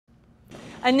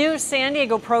A new San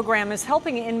Diego program is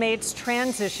helping inmates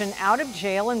transition out of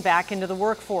jail and back into the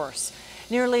workforce.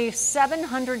 Nearly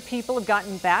 700 people have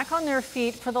gotten back on their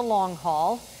feet for the long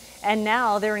haul, and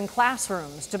now they're in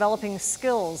classrooms developing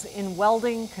skills in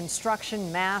welding,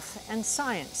 construction, math, and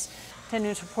science. 10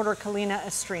 News reporter Kalina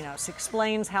Estrinos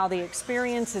explains how the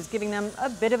experience is giving them a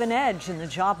bit of an edge in the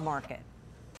job market.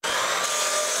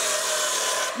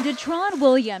 Detron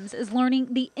Williams is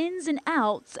learning the ins and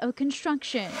outs of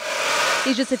construction.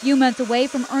 He's just a few months away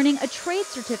from earning a trade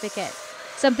certificate,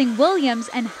 something Williams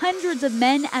and hundreds of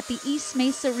men at the East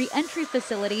Mesa Reentry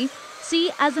Facility see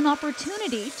as an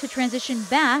opportunity to transition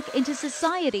back into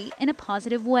society in a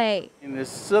positive way. And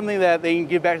it's something that they can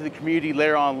give back to the community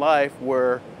later on in life,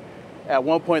 where at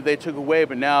one point they took away,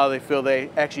 but now they feel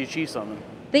they actually achieved something.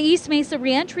 The East Mesa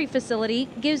Reentry Facility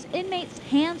gives inmates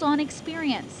hands-on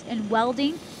experience in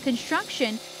welding,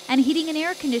 construction, and heating and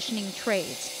air conditioning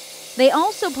trades. They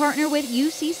also partner with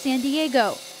UC San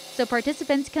Diego, so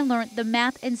participants can learn the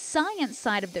math and science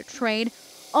side of their trade,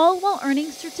 all while earning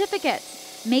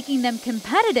certificates, making them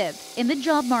competitive in the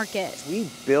job market. We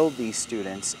build these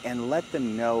students and let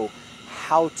them know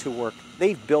how to work.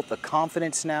 They've built the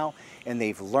confidence now, and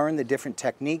they've learned the different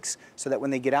techniques so that when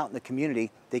they get out in the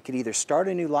community, they could either start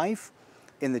a new life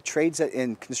in the trades,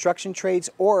 in construction trades,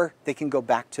 or they can go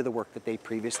back to the work that they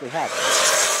previously had.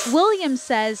 Williams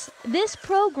says this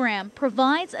program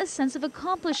provides a sense of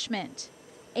accomplishment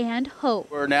and hope.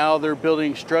 Where now they're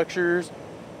building structures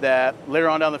that later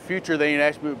on down the future they can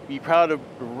actually be proud to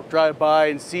drive by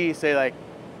and see, say like,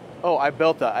 oh, I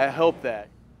built that, I helped that.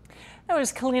 That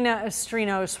was Kalina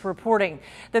Estrinos reporting.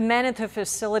 The men at the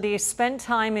facility spent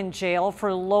time in jail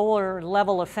for lower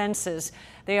level offenses.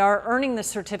 They are earning the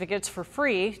certificates for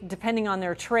free. Depending on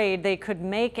their trade, they could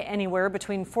make anywhere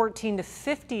between $14 to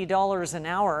 $50 an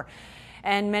hour.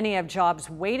 And many have jobs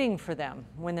waiting for them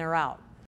when they're out.